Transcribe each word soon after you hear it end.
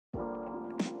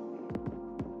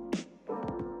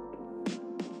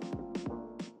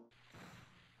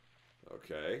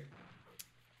Okay.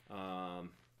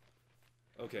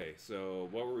 Okay, so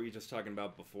what were we just talking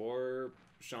about before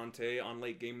Shantae on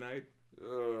late game night?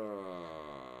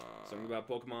 Something about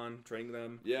Pokemon, training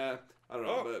them? Yeah, I don't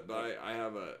know, but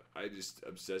I just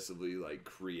obsessively, like,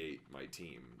 create my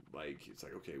team. Like, it's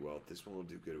like, okay, well, this one will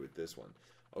do good with this one.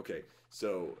 Okay,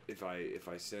 so if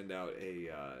I send out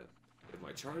if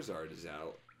my Charizard is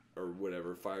out, or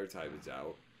whatever, fire type is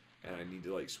out, and I need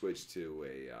to, like, switch to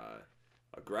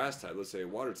a grass type, let's say a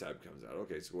water type comes out.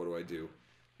 Okay, so what do?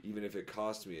 Even if it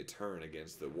costs me a turn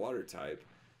against the water type,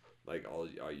 like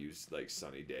I'll use like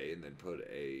Sunny Day and then put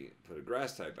a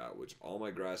grass type out, which all my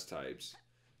grass types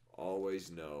always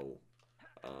know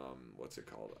what's it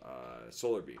called?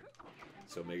 Solar Beam.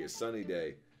 So make it Sunny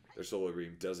Day. Their Solar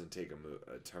Beam doesn't take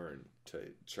a turn to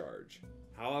charge.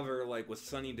 However, like with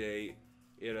Sunny Day,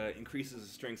 it increases the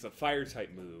strength of fire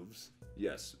type moves.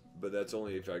 Yes, but that's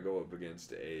only if I go up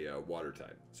against a water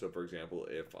type. So for example,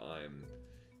 if I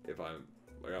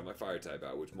got my fire type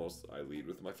out, which I lead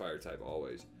with my fire type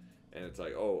always, and it's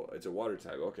like, oh, it's a water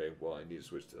type. Okay, well, I need to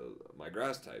switch to my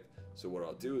grass type. So what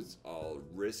I'll do is I'll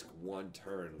risk one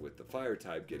turn with the fire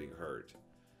type getting hurt,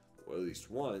 well, at least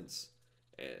once,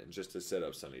 and just to set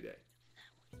up Sunny Day.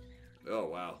 Oh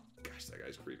wow, gosh, that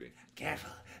guy's creepy.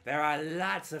 Careful, there are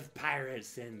lots of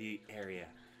pirates in the area.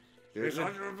 There's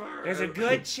a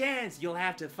good chance you'll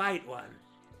have to fight one.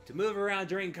 To move around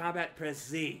during combat, press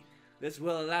Z. This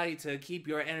will allow you to keep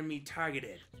your enemy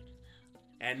targeted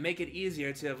and make it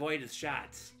easier to avoid his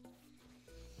shots.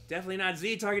 Definitely not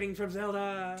Z targeting from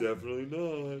Zelda. Definitely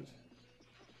not.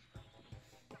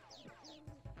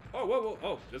 Oh, whoa,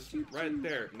 oh, just right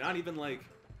there. Not even like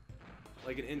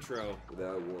an intro.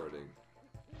 Without warning.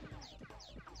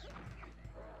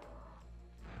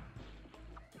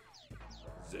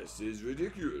 This is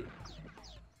ridiculous.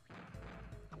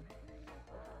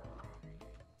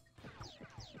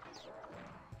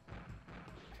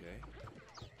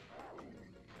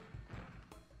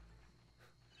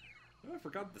 Oh, I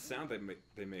forgot the sound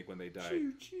they make when they die.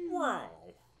 Choo, choo. Wow.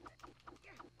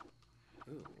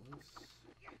 Ooh, what's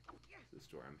this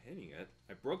door? I'm hitting it.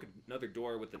 I broke another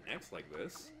door with an X like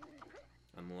this.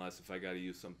 Unless if I gotta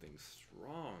use something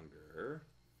stronger.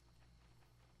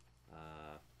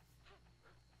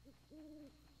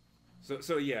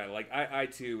 So yeah, like I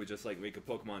too would just like make a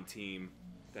Pokemon team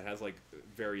that has like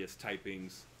various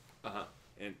typings.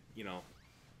 And you know,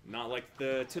 not like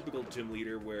the typical gym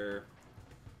leader where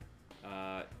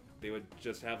they would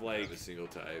just have like a single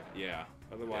type. Yeah.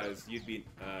 Otherwise, you'd be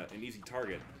an easy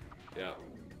target. Yeah.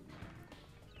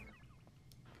 Okay,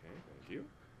 thank you.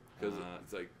 Because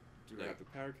it's like, do we have the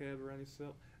power cab around you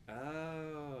still?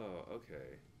 Oh,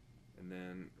 okay. And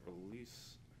then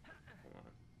release. Hold on.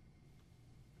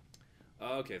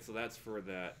 Okay, so that's for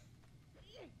that.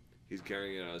 He's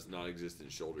carrying it on his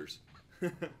non-existent shoulders.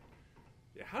 Yeah.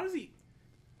 How does he?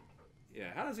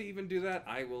 Yeah. How does he even do that?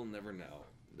 I will never know.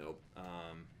 Nope.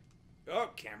 Oh,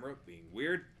 camera being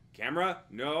weird. Camera,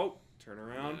 no. Turn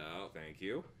around. No. Thank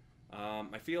you.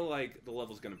 I feel like the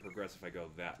level's gonna progress if I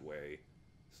go that way.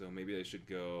 So maybe I should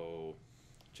go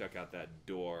check out that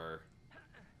door.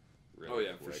 Really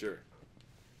quick. For sure.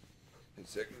 In a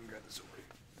second, grab this away.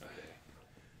 Okay.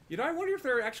 You know, I wonder if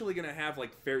they're actually gonna have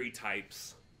like fairy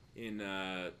types in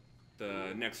the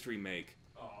next remake.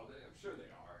 Oh, I'm sure they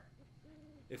are.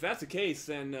 If that's the case,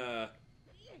 then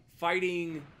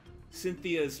fighting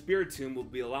Cynthia's Spiritomb will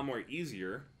be a lot more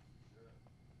easier.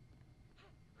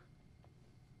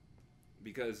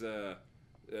 Because,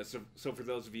 so for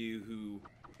those of you who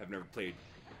have never played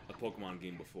a Pokemon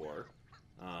game before,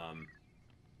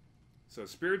 so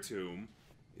Spiritomb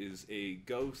is a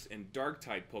Ghost and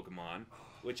Dark-type Pokemon,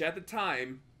 which at the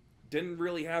time didn't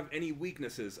really have any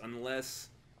weaknesses unless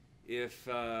if,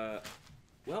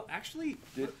 well, actually,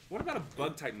 what about a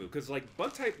Bug-type move? Because, like,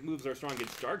 Bug-type moves are strong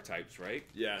against Dark types, right?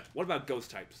 Yeah. What about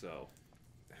Ghost types, though?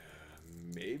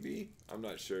 Maybe? I'm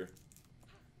not sure.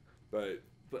 But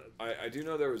I do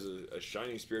know there was a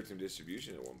Shining Spiritomb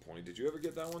distribution at one point. Did you ever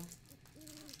get that one?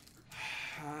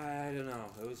 I don't know.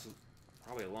 It was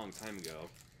probably a long time ago.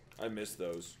 I missed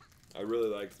those. I really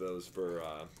liked those for,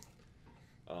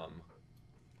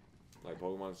 like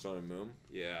Pokemon Sun and Moon.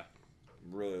 Yeah.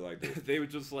 Really liked it. They would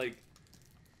just, like,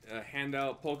 hand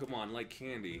out Pokemon like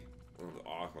candy. That was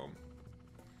awesome.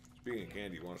 Speaking of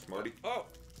candy, you want a Smartie? Oh,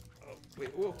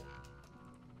 wait, whoa.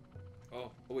 Oh,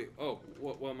 wait, oh,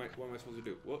 what am I supposed to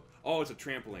do? What? Oh, it's a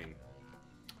trampoline.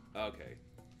 Okay.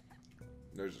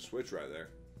 There's a switch right there.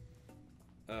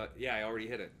 Yeah, I already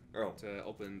hit it. Oh. To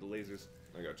open the lasers.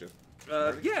 I got you.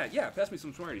 Yeah, pass me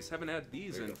some Smarties. Haven't had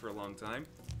these in for a long time.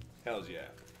 Hells yeah.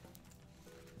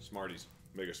 Smarties.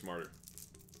 Make us smarter.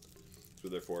 That's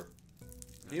what they're for.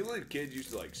 You know, kids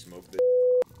used to like smoke this.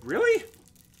 Really?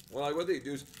 Well, like what they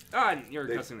do is You're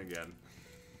cussing again.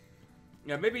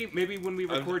 Yeah, maybe when we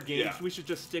record games, yeah. we should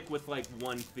just stick with like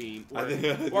one theme, I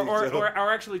think so.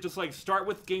 or actually just like start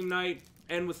with game night,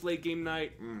 end with late game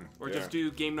night, or yeah. just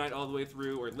do game night all the way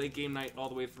through, or late game night all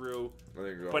the way through, I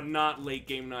think so. but not late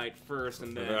game night first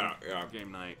and then yeah.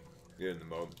 game night. Get in the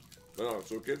mode. But no,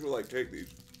 so kids will like take these,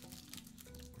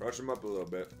 crush them up a little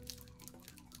bit,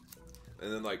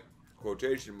 and then like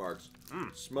quotation marks,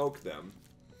 smoke them.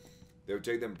 They would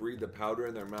take them, breathe the powder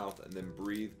in their mouth, and then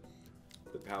breathe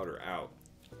the powder out.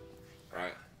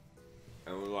 Right?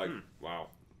 And we're like, wow,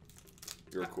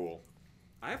 you're cool.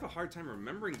 I have a hard time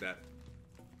remembering that.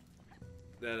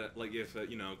 That like if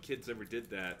you know, kids ever did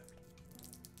that.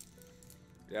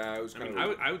 Yeah, it was kind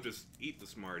of. I would just eat the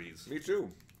Smarties. Me too.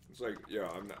 It's like, yeah,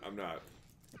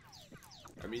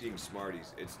 I'm eating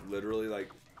Smarties. It's literally like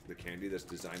the candy that's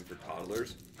designed for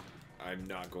toddlers. I'm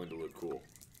not going to look cool.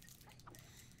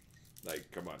 Like,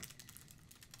 come on.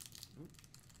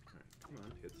 Come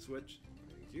on, hit the switch.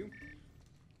 Thank you.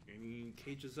 Any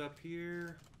cages up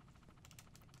here?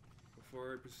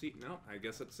 Before I proceed? No, I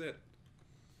guess that's it.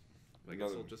 I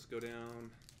guess I'll just go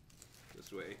down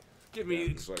this way. Give me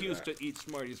an excuse to eat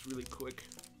Smarties really quick.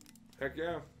 Heck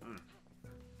yeah.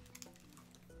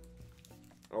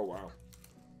 Oh, wow.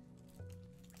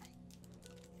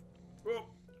 Oh,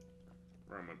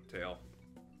 wrong with the tail.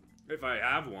 If I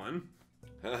have one.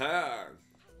 Haha.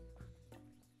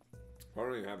 I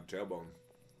don't even have a tailbone.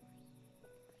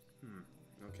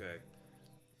 Okay.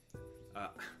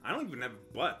 I don't even have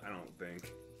a butt, I don't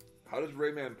think. How does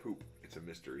Rayman poop? It's a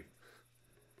mystery.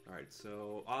 Alright,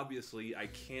 so obviously I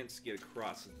can't get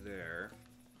across there.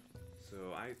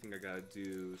 So I think I gotta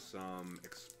do some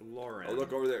exploring. Oh,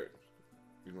 look over there.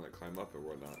 You can like climb up or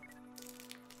whatnot.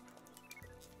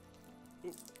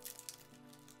 Ooh.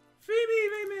 Free me,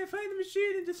 Rayman! Find the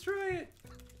machine and destroy it!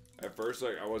 At first,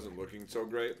 like, I wasn't looking so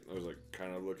great. I was like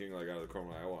kind of looking like out of the corner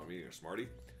of my eye while I'm eating a Smartie.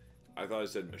 I thought it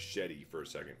said machete for a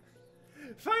second.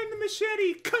 Find the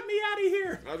machete! Cut me out of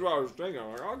here! That's what I was thinking.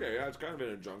 I'm like, okay, yeah, it's kind of in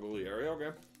a jungly area,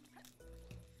 okay.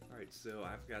 Alright, so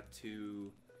I've got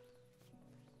to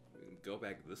go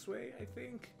back this way, I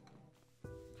think.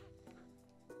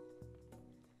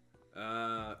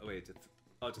 Wait, to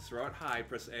throw it high,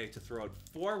 press A. To throw it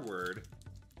forward,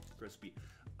 press B.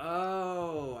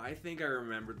 Oh, I think I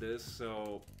remember this.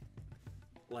 So,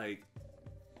 like,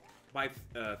 by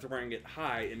throwing it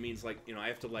high, it means, like, you know, I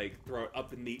have to, like, throw it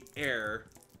up in the air.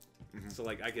 So,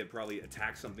 like, I could probably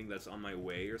attack something that's on my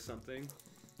way or something.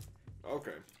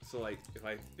 Okay. So, like,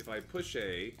 if I push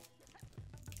A,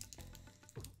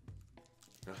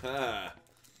 Aha.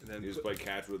 and then You just play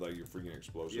catch with like your freaking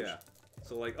explosives. yeah.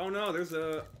 So, like, oh no, there's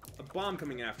a bomb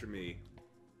coming after me.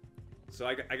 So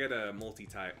I got a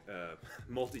multitask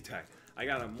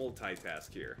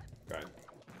here. Okay.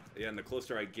 Yeah, and the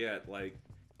closer I get, like,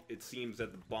 it seems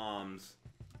that the bombs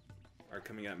are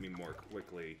coming at me more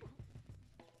quickly.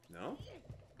 No?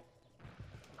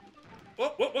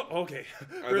 Whoa, okay.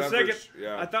 For a second,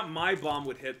 yeah. I thought my bomb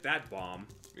would hit that bomb.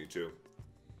 Me too.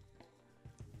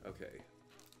 Okay.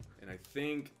 And I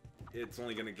think it's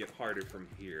only gonna get harder from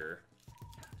here.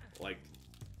 Like,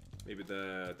 maybe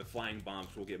the flying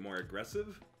bombs will get more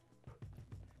aggressive?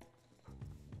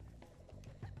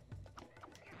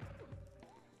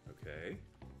 Okay.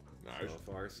 Nice. So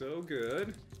far, so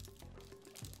good.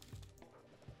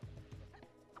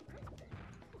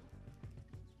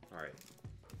 Alright.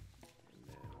 And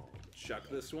then I'll chuck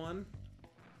this one.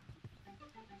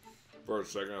 For a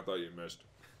second, I thought you missed.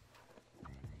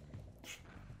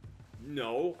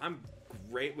 No, I'm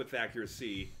great with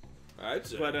accuracy. I'd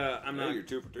say. But, I'm not... You're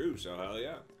 2 for 2, so hell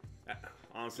yeah.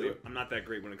 Honestly, I'm not that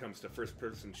great when it comes to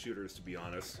first-person shooters, to be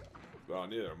honest. Well,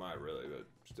 neither am I, really, but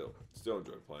still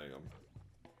enjoy playing them.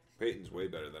 Peyton's way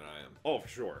better than I am. Oh, for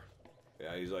sure.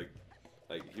 Yeah, he's like,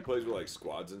 he plays with, like,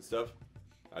 squads and stuff.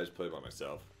 I just play by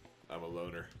myself. I'm a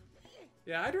loner.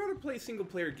 Yeah, I'd rather play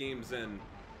single-player games than,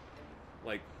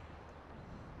 like,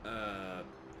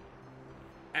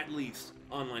 at least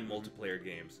online multiplayer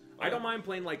games. I don't mind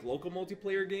playing, like, local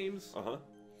multiplayer games. Uh-huh.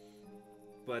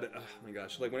 But, oh my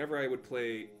gosh, like, whenever I would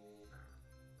play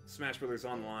Smash Brothers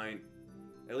Online,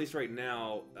 at least right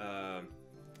now,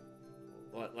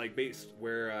 like, based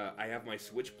where I have my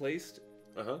Switch placed,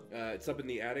 it's up in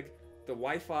the attic, the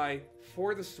Wi-Fi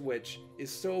for the Switch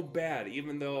is so bad,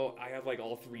 even though I have, like,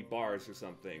 all 3 bars or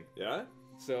something. Yeah?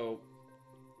 So,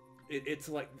 it's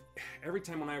like, every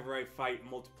time whenever I fight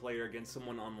multiplayer against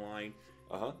someone online,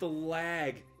 the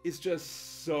lag is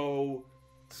just so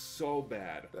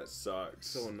bad. That sucks.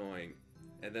 So annoying.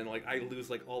 and then like I lose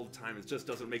like all the time. It just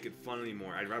doesn't make it fun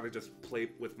anymore. I'd rather just play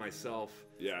with myself.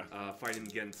 Yeah. Fighting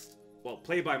against, well,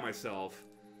 play by myself,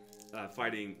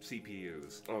 fighting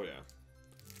CPUs. Oh yeah.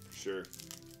 Sure.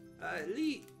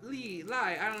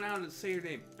 Lai, I don't know how to say your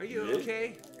name. Are you Yeah.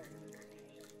 okay?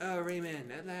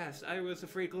 Rayman, at last. I was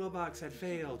afraid Glowbox had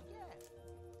failed.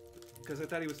 Because I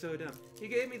thought he was so dumb. He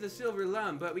gave me the silver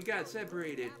lum, but we got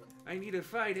separated. I need to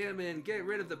fight him and get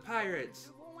rid of the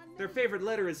pirates. Their favorite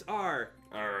letter is R.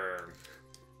 Arr.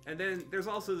 And then there's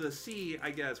also the C, I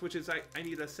guess, which is I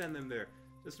need to send them there.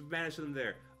 Just to banish them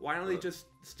there. Why don't they just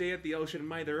stay at the ocean and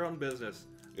mind their own business?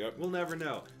 Yep. We'll never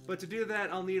know. But to do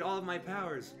that, I'll need all of my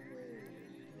powers.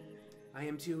 I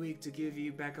am too weak to give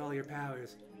you back all your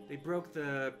powers. They broke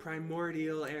the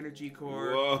primordial energy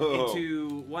core Whoa.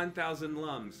 into 1,000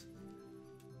 lums.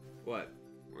 What?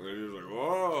 They're just like,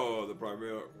 whoa, the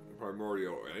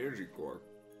primordial energy core.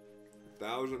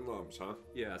 1,000 lumps, huh?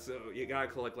 Yeah, so you gotta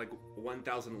collect like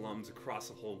 1,000 lums across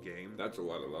the whole game. That's a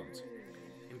lot of lumps.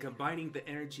 And combining the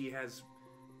energy has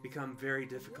become very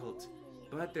difficult.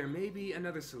 But there may be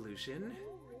another solution.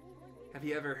 Have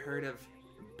you ever heard of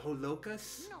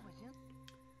Polocus?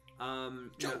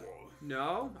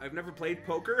 No, I've never played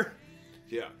poker.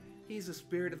 Yeah. He's a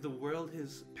spirit of the world.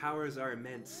 His powers are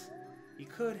immense. He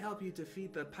could help you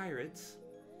defeat the pirates.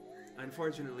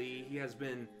 Unfortunately, he has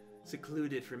been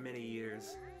secluded for many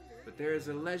years. But there is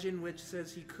a legend which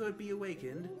says he could be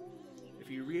awakened if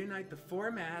you reunite the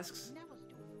four masks.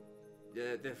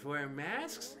 The four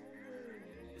masks?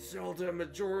 Zelda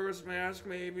Majora's Mask,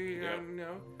 maybe? Yeah. I don't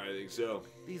know. I think so.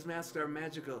 These masks are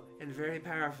magical and very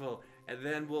powerful, and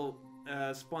then we'll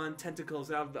spawn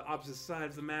tentacles out of the opposite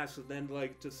sides of the mask, and then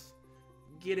like just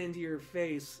get into your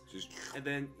face, Just and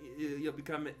then you'll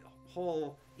become a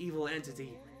whole evil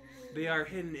entity. They are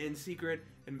hidden in secret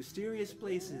and mysterious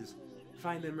places.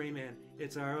 Find them, Rayman.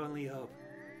 It's our only hope.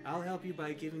 I'll help you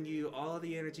by giving you all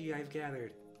the energy I've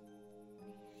gathered.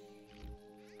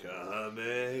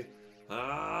 Kame.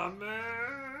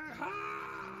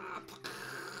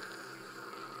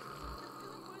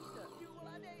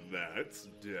 That's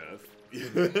death.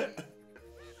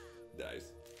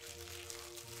 Nice.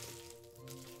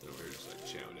 And we're just like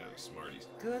chowing down Smarties.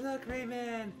 Good luck,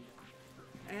 Rayman.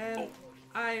 And Oh.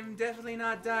 I'm definitely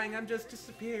not dying. I'm just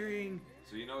disappearing.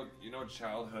 So you know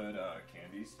childhood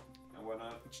candies and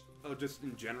whatnot? Oh, just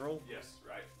in general? Yes,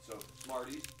 right. So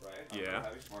Smarties, right? I Yeah. remember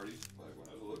having Smarties like when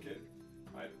I was a little kid,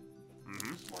 right?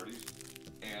 Mm-hmm. Smarties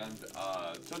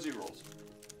and Tootsie Rolls.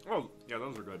 Oh, yeah,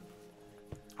 those are good.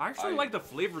 I actually I- like the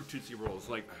flavored Tootsie Rolls,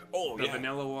 like Oh, the yeah.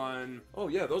 vanilla one, Oh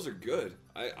yeah, those are good.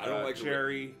 I don't like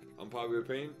cherry. Unpopular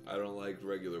opinion. I don't like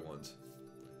regular ones.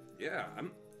 Yeah,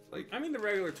 Like I mean the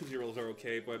regular Tootsie Rolls are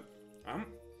okay, but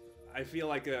I feel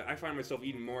like I find myself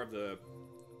eating more of the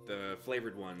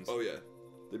flavored ones. oh yeah,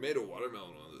 they made a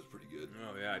watermelon one that's pretty good.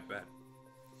 Oh, yeah, I bet.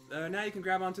 Now you can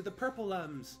grab onto the purple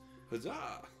lums.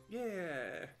 Huzzah!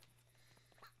 Yeah.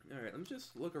 Alright, let me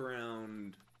just look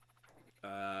around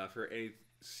for any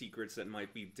secrets that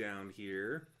might be down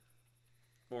here.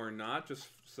 Or not, just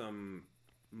some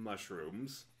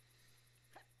mushrooms.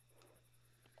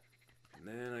 And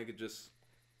then I could just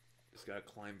gotta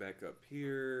climb back up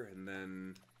here, and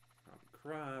then hop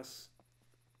across.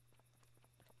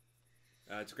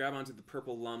 To grab onto the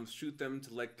purple lumps, shoot them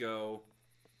to let go.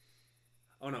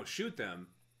 Oh no, shoot them,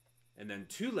 and then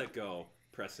to let go,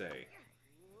 press A.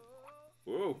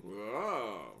 Whoa.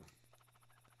 Whoa!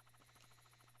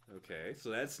 Okay, so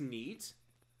that's neat.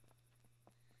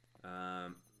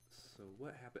 So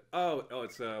what happened? Oh,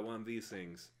 it's one of these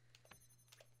things.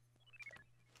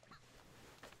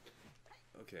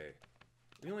 Okay,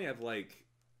 we only have like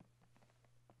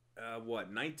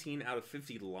what, 19 out of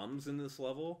 50 lums in this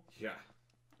level. Yeah.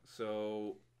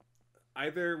 So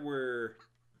either we're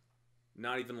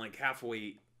not even like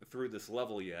halfway through this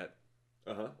level yet,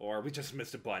 or we just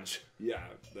missed a bunch. Yeah,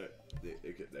 that could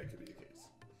be the case.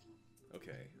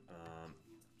 Okay,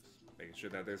 making sure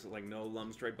that there's like no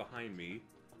lums right behind me.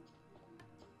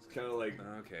 It's kind of like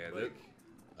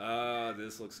Okay,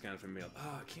 this looks kind of familiar.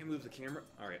 Oh, I can't move the camera.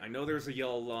 All right, I know there's a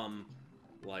yellow lum,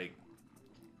 like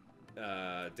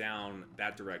down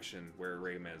that direction where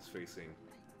Rayman is facing.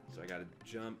 So I gotta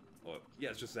jump. Oh, yeah,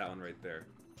 it's just that one right there.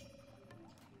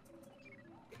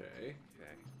 okay.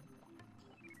 Okay.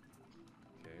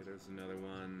 Okay, there's another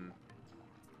one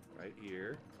right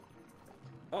here.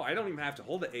 Oh, I don't even have to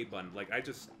hold the A button. Like, I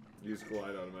just... Use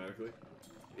collide automatically.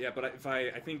 Yeah, but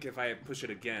I think if I push it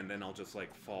again, then I'll just,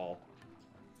 like, fall.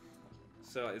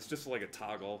 So it's just like a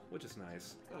toggle, which is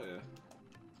nice. Oh yeah.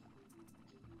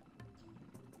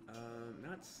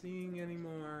 Not seeing any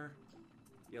more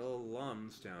yellow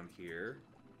lums down here.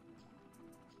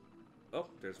 Oh,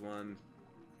 there's one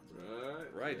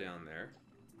right down there.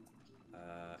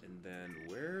 And then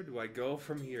where do I go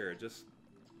from here? Just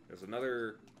there's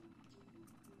another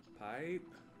pipe,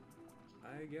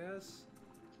 I guess.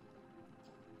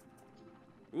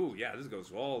 Ooh, yeah, this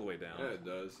goes all the way down. Yeah, it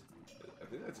does. I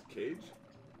think that's a cage.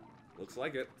 Looks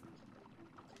like it.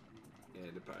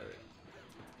 And a pirate.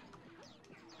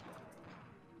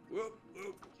 Whoop,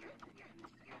 whoop.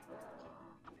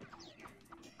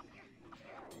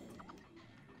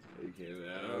 You came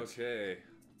out. Okay.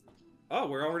 Oh,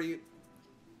 we're already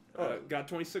got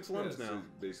 26 lums yeah, now. So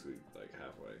basically, like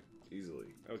halfway, easily.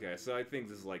 Okay, so I think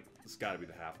this is like it's got to be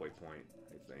the halfway point.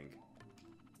 I think.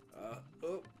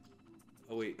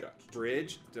 Oh wait,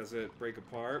 bridge? Does it break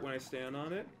apart when I stand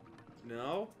on it?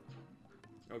 No?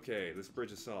 Okay, this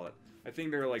bridge is solid. I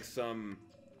think there are like some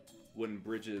wooden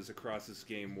bridges across this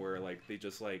game where like they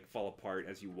just like fall apart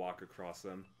as you walk across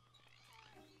them.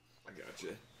 I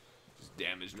gotcha. Just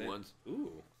damaged ones.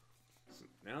 Ooh. So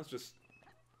now it's just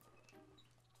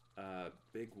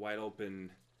big wide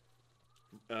open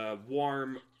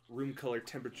warm room color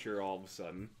temperature all of a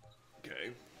sudden.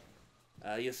 Okay.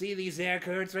 You see these air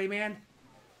currents, Rayman?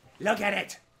 Look at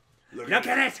it! Look at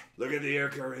it! Look at the air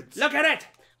currents. Look at it!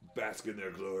 Bask in their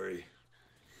glory.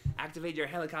 Activate your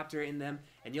helicopter in them,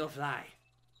 and you'll fly.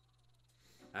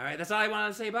 Alright, that's all I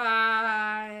want to say.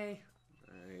 Bye!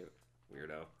 Alright,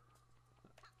 weirdo.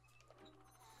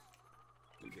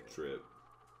 Okay. Trip.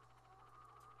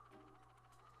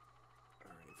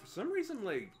 Alright, for some reason,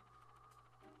 like...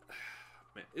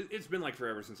 Man, it's been like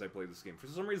forever since I played this game. For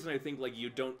some reason, I think, like, you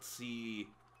don't see,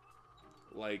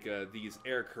 like, these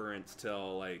air currents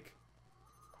till, like,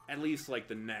 at least, like,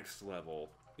 the next level.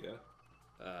 Yeah.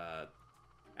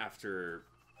 After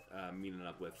meeting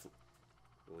up with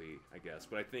Lee, I guess.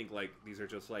 But I think, like, these are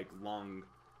just, like, long,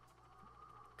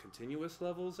 continuous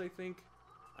levels, I think.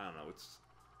 I don't know, it's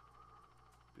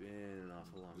been an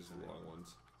awful long Just time. long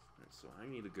ones. Right, so I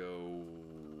need to go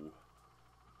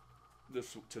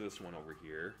to this one over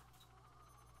here.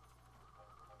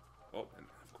 Oh, and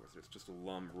of course there's just a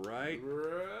lum right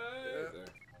there.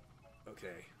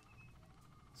 Okay.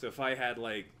 So if I had,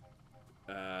 like,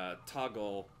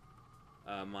 toggle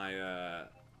my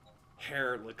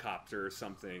helicopter or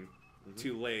something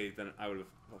too late, then I would have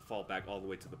fall back all the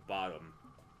way to the bottom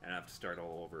and have to start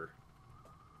all over.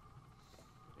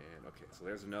 And okay, so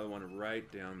there's another one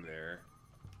right down there.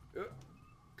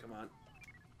 Come on.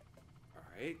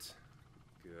 Alright.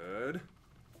 Good.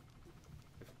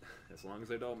 As long as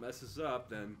I don't mess this up,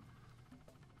 then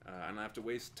I don't have to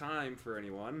waste time for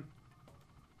anyone.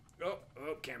 Oh,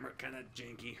 camera kind of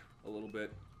janky a little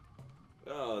bit.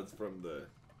 Oh, it's from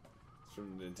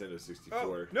Nintendo 64.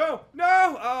 Oh,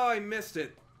 no! Oh, I missed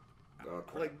it. Oh,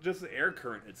 crap. Like, just the air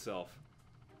current itself.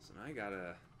 So now I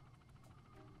gotta...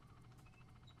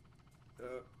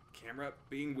 camera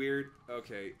being weird.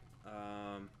 Okay,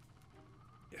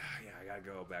 yeah, I gotta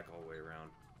go back all the way around.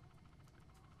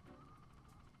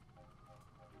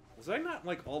 Was I not,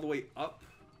 like, all the way up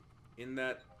in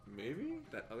that... Maybe?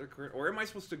 That other current? Or am I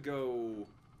supposed to go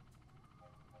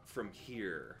from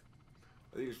here?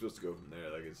 I think you're supposed to go from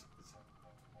there. Like, it's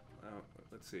Oh,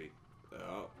 let's see.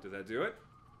 oh. Does that do it?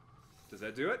 Does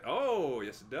that do it? Oh,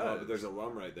 yes it does. Oh, but there's a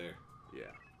lum right there.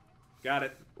 Yeah. Got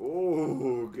it.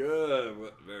 Oh, good.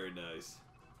 Very nice.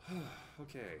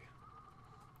 Okay.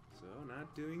 So,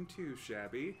 not doing too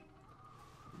shabby.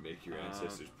 Make your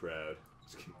ancestors proud.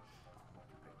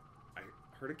 I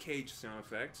heard a cage sound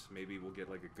effect. Maybe we'll get,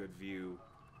 like, a good view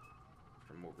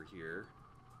from over here.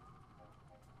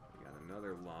 We got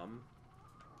another lum.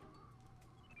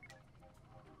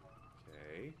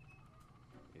 Okay.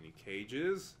 Any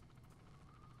cages?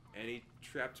 Any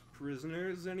trapped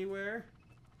prisoners anywhere?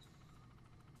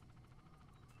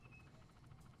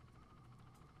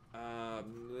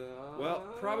 No. Well,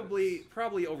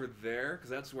 probably over there, because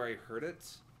that's where I heard it.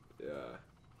 Yeah.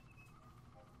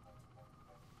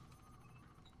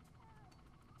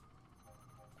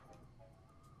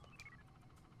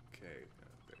 Okay,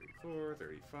 34,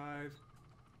 35.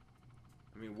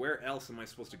 I mean, where else am I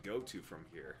supposed to go to from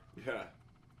here? Yeah.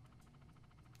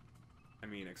 I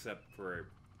mean, except for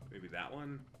maybe that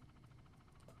one?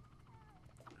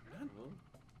 Well,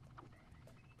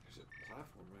 there's a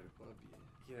platform right above you.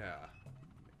 Yeah.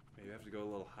 Maybe I have to go a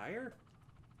little higher?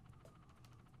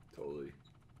 Totally.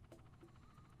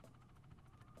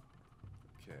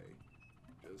 Okay.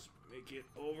 Just make it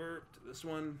over to this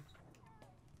one.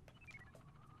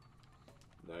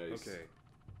 Nice. Okay.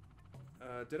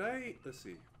 Did I... Let's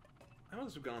see. I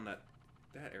must have gone that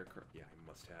air current. Yeah, I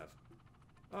must have.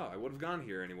 Oh, I would have gone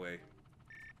here anyway.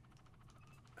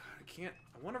 I can't...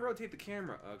 I want to rotate the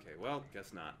camera. Okay, well,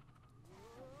 guess not.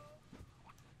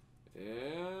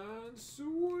 And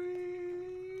swing.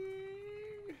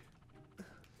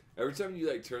 Every time you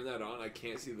like turn that on, I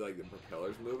can't see like the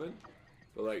propellers moving,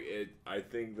 but like I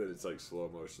think that it's like slow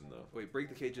motion though. Wait, break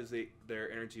the cages.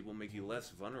 Their energy will make you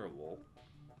less vulnerable.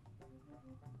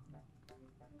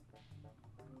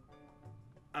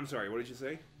 I'm sorry. What did you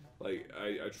say? Like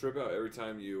I trip out every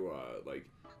time you like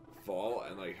fall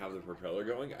and like have the propeller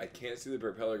going. I can't see the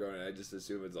propeller going. And I just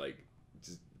assume it's like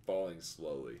just falling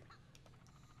slowly.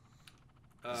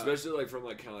 Especially like from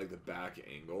like kind of like the back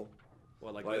angle.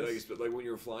 Well, like when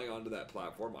you were flying onto that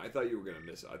platform, I thought you were gonna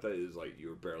miss it. I thought it was like you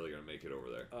were barely gonna make it over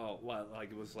there. Oh, what? Like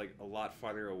it was like a lot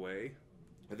farther away?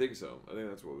 I think so. I think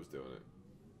that's what was doing it.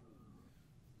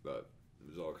 But it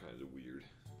was all kinds of weird.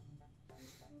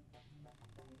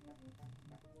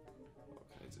 All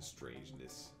kinds of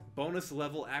strangeness. Bonus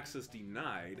level access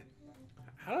denied.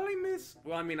 How did I miss?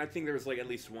 Well, I mean, I think there was like at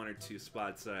least 1 or 2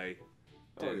 spots I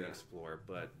didn't explore,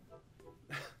 but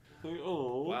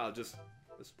wow, just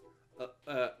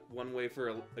one way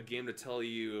for a game to tell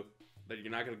you that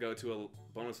you're not going to go to a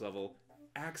bonus level.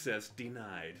 Access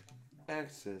denied.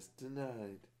 Access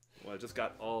denied. Well, I just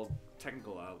got all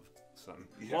technical out of something.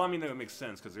 Yeah. Well, I mean, that would make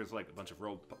sense because there's like a bunch of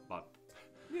robot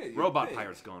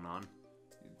pirates going on.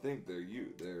 You'd think their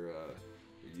UI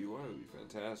would be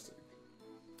fantastic.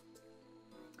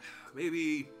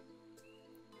 Maybe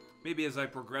as I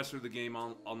progress through the game,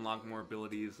 I'll unlock more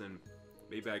abilities and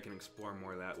maybe I can explore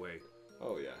more that way.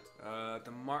 Oh yeah.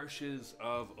 The Marshes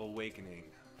of Awakening.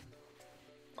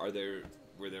 Were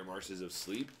there marshes of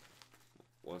sleep?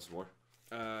 Once more.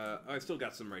 I still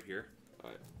got some right here.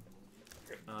 Alright.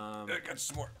 I got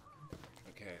some more.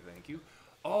 Okay, thank you.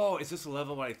 Oh, is this a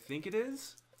level what I think it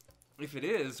is? If it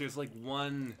is, there's like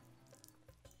one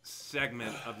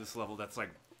segment of this level that's like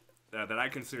that I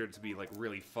consider to be like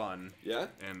really fun. Yeah?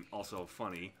 And also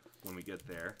funny when we get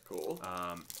there. Cool.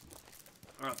 Oh,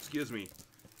 excuse me.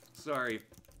 Sorry.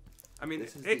 I mean,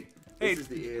 This is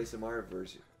the ASMR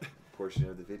portion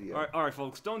of the video. All right,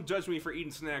 folks. Don't judge me for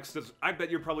eating snacks, because I bet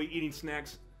you're probably eating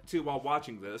snacks too while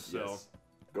watching this. So, yes.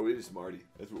 Go eat a Smartie.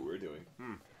 That's what we're doing.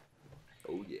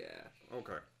 Oh yeah.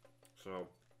 Okay. So,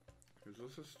 here's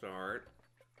this a start.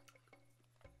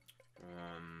 I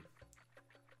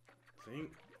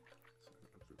think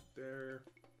there.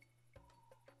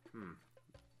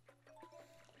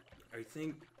 I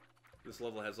think this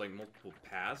level has like multiple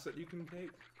paths that you can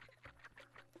take.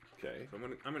 Okay. So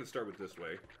I'm gonna start with this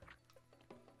way.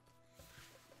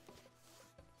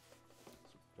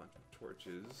 It's a bunch of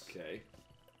torches. Okay.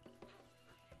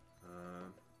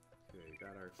 Okay,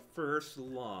 got our first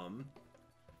lum.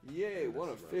 Yay! 1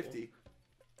 of 50.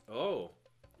 Oh.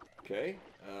 Okay.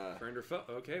 Friend or foe?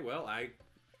 Okay, well I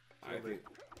think.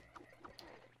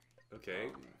 Okay,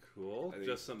 cool. I think-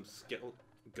 Just some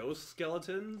ghost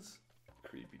skeletons.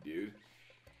 Creepy dude.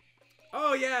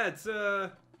 Oh yeah, it's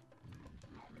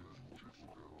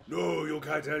No,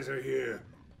 yokatas are here.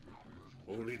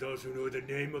 Only those who know the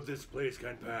name of this place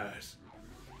can pass.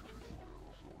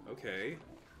 okay.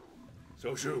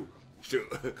 So shoo,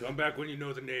 come back when you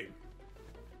know the name.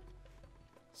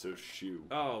 So shoe.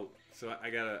 Oh, so I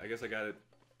guess I gotta.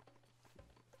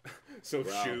 So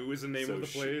Wow. Shu is the name of the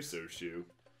place. So shoe.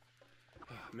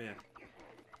 Oh, man,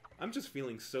 I'm just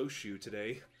feeling so Shu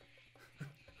today.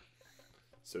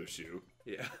 So shoe.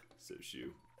 Yeah. So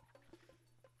shoe.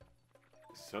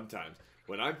 Sometimes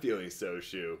when I'm feeling so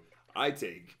shoe, I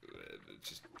take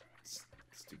just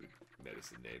stupid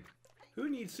medicine name. Who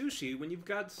needs sushi when you've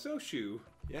got Soshu?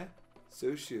 Yeah.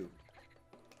 So shoe.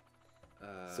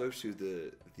 Soshu,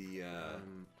 the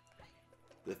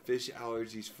fish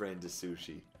allergies friend to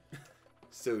sushi.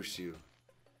 Soshu.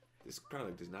 This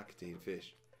product does not contain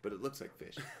fish, but it looks like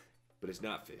fish. But it's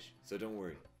not fish, so don't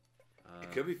worry.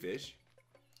 It could be fish,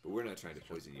 but we're not trying to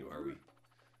poison you, are we?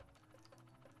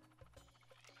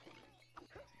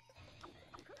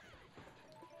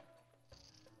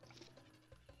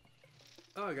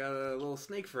 Oh, I got a little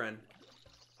snake friend.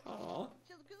 Aww.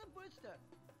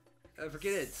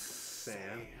 Forget it,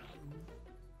 Sam.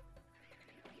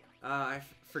 I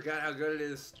forgot how good it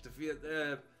is to feel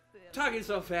talking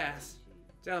so fast.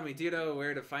 Tell me, do you know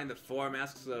where to find the 4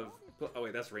 masks of... Oh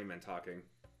wait, that's Rayman talking.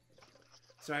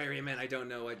 Sorry, Rayman, I don't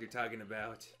know what you're talking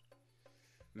about.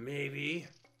 Maybe.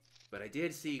 But I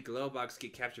did see Glowbox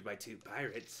get captured by 2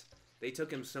 pirates. They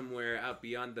took him somewhere out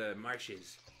beyond the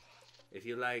marshes. If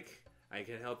you like, I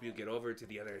can help you get over to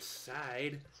the other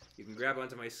side. You can grab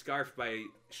onto my scarf by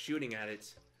shooting at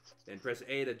it. Then press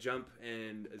A to jump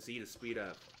and Z to speed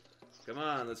up. Come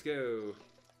on, let's go.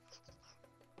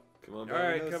 Come on,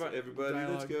 Alright, come on. everybody,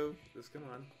 let's Dialogue. go. Let's come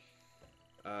on.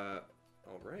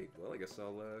 Alright. Well, I guess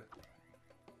I'll,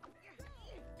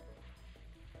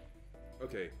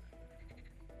 Okay.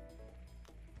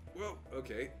 Whoa,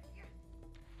 okay.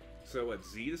 So what,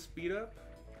 Z to speed up?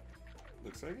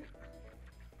 Looks like it.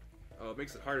 Oh, it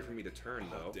makes it harder for me to turn,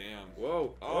 though. Damn.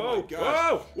 Whoa. Oh my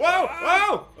gosh. Whoa! Whoa!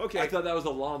 Whoa! Okay. I thought that was a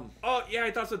lum. Oh, yeah,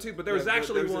 I thought so too, but there was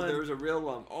actually one. There was a real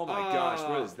lum. Oh my gosh,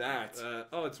 what is that?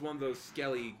 Oh, it's one of those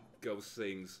skelly ghost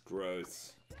things.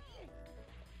 Gross.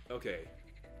 Okay.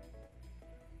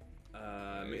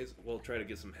 May as well try to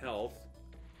get some health.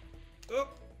 Oh!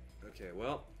 Okay,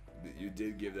 well. You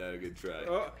did give that a good try.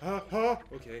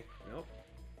 Okay, nope.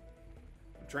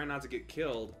 I'm trying not to get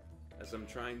killed as I'm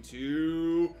trying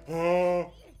to.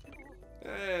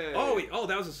 Hey. Oh, wait. Oh,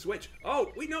 that was a switch.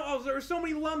 Oh, wait, no. Oh, there were so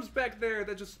many lums back there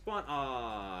that just spawned.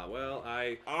 Well,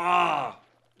 I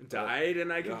died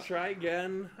and I can try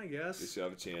again, I guess. Just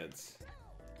have a chance.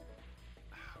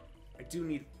 I do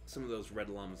need some of those red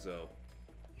lums, though.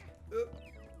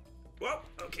 Whoa,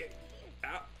 okay.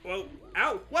 Ow, whoa,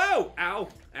 ow, whoa, ow,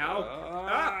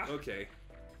 ow. Okay.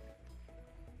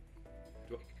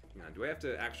 Do I have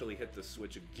to actually hit the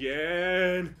switch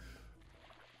again?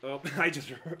 Oh, I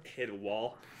just hit a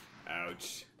wall.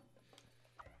 Ouch.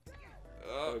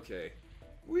 Okay.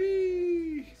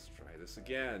 Whee! Let's try this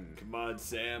again. Come on,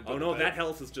 Sam. Oh no, that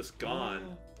health is just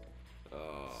gone.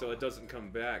 Oh. So it doesn't come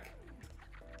back.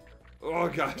 Oh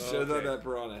gosh, I Okay. thought that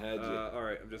piranha had you.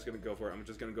 Alright, I'm just gonna go for it. I'm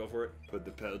just gonna go for it. Put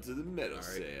the pedal to the metal, Alright.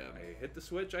 Sam. I hit the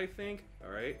switch, I think.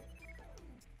 Alright.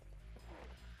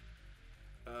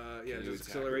 Yeah, Can you just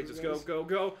attack accelerate. those Just go,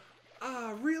 guys? go,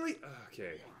 go. Really?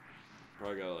 Okay.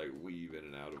 Probably gotta like weave in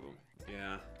and out of them.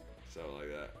 Yeah. Something like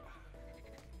that.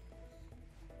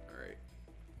 Alright.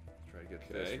 Try to get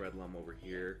Okay. this red lum over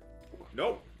here.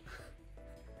 Nope.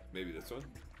 Maybe this one?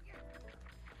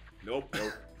 Nope.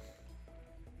 Nope.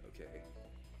 Okay.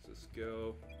 Let's just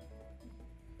go.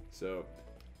 So,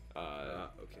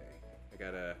 Okay. I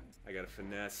gotta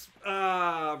finesse.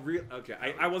 Okay.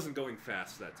 I wasn't going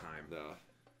fast that time. no.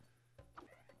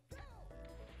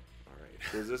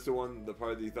 Alright. Was this the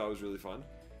part that you thought was really fun?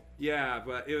 Yeah,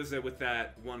 but it was with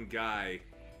that one guy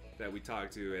that we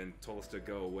talked to and told us to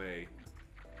go away.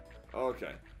 Oh,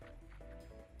 okay.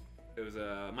 It was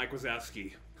Mike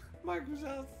Wazowski.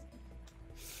 Microsoft.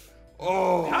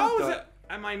 Oh, How is it?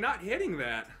 Am I not hitting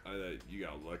that? I thought you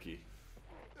got lucky.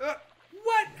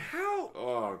 What? How?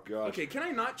 Oh gosh. Okay, can I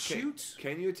not shoot?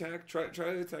 Can you attack? Try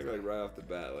to attack like right off the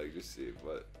bat, like just see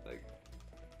what like.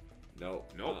 No.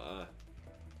 Nope.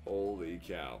 Holy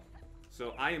cow.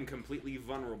 So I am completely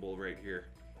vulnerable right here.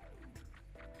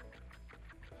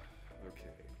 Okay.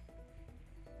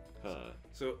 Huh.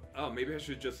 So, maybe I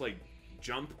should just like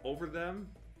jump over them?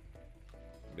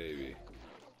 Maybe.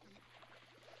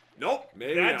 Nope.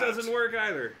 Maybe that not. doesn't work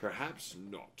either. Perhaps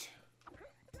not.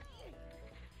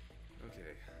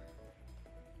 Okay.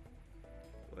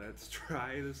 Let's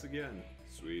try this again.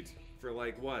 Sweet. For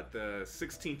like what, the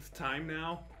 16th time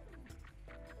now?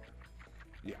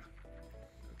 Yeah.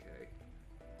 Okay.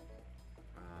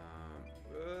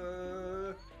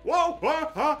 Whoa!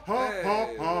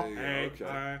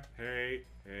 Hey,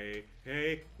 Hey,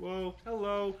 hey, whoa,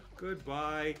 hello,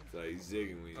 goodbye. It's like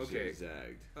zigging when you Okay. should have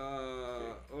zagged.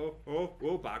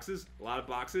 Oh, boxes, a lot of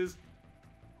boxes.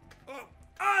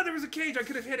 Oh, there was a cage, I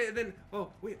could have hit it and then,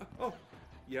 wait,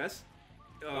 yes.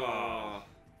 All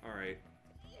right.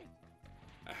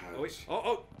 Ouch.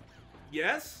 Oh, wait,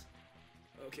 yes.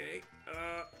 Okay,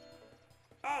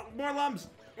 more lums,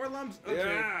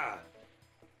 okay. Yeah.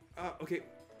 Okay.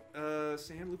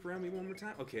 Sam, loop around me one more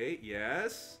time. Okay,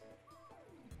 yes.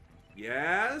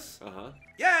 Yes. Uh-huh.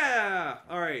 Yeah!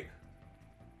 Alright.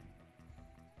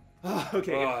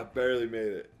 Okay. Oh, I barely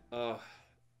made it.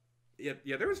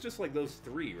 Yeah, there was just like those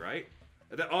three, right?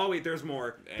 Oh, wait, there's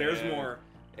more. There's more.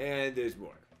 And there's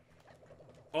more.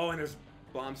 Oh, and there's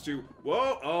bombs too.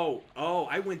 Whoa! Oh,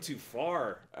 I went too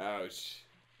far. Ouch.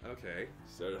 Okay.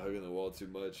 Started hugging the wall too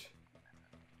much.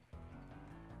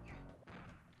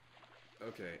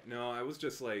 Okay. No, I was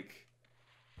just like...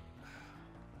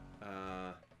 hold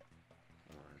on.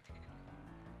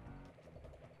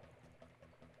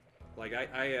 Like,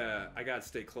 I gotta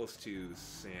stay close to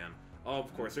Sam. Oh,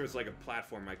 of course, there was like a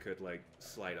platform I could, like,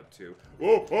 slide up to.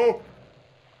 Oh!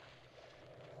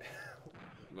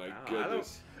 My Wow,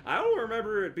 goodness. I don't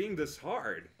remember it being this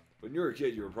hard. When you were a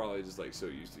kid, you were probably just like so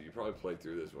used to it. You probably played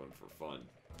through this one for fun.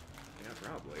 Yeah,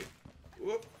 probably.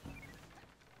 Whoop.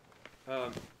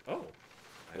 Oh.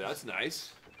 Hey, that's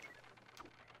nice.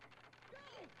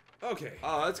 Okay.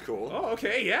 Oh, that's cool. Oh,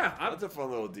 okay, yeah. That's a fun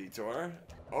little detour.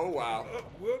 Oh, wow.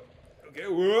 Whoop. Okay,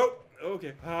 whoop.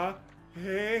 Okay.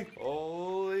 Hey.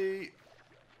 Holy.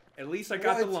 At least I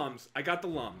got the What? lums. I got the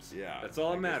lums. Yeah. That's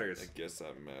all that I matters. guess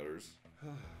that matters.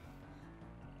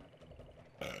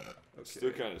 Okay.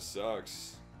 Still kind of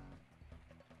sucks.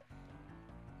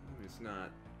 It's not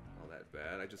all that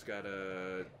bad. I just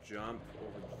gotta jump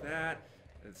over that.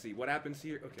 Let's see what happens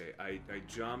here. Okay, I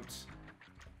jumped.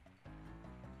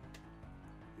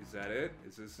 Is that it?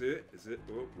 Is this it? Is it?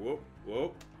 Whoa,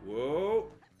 whoa,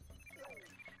 whoa,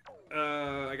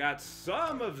 whoa. I got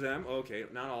some of them. Okay,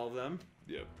 not all of them.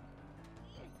 Yep.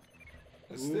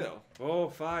 But Ooh. still. Oh,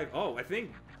 5. Oh, I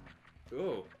think.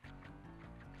 Oh.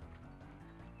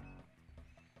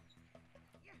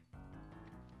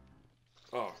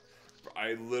 Oh,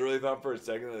 I literally thought for a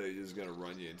second that he was gonna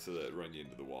run you into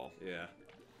the wall. Yeah.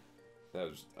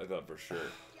 I thought for sure.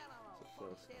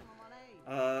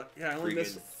 Yeah, I only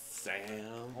missed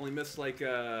Sam. like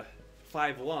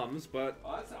 5 lums, but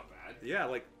Oh, that's not bad. yeah,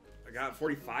 like I got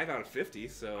 45 out of 50,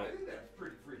 so I think that's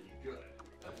pretty freaking good.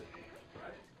 That's an 8,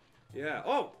 right? yeah.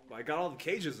 Oh, I got all the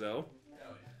cages though.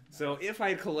 Hell yeah. So if I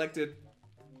had collected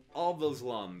all those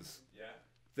lums, Yeah.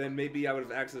 then maybe I would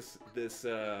have accessed this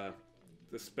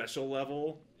the special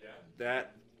level Yeah.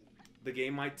 that the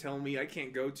game might tell me I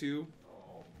can't go to.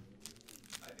 Oh.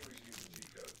 I think we should use the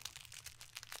cheat code.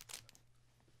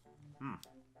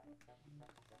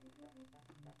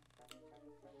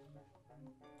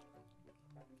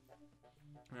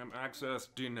 Access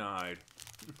denied.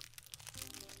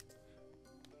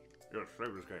 Yes,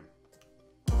 save this game.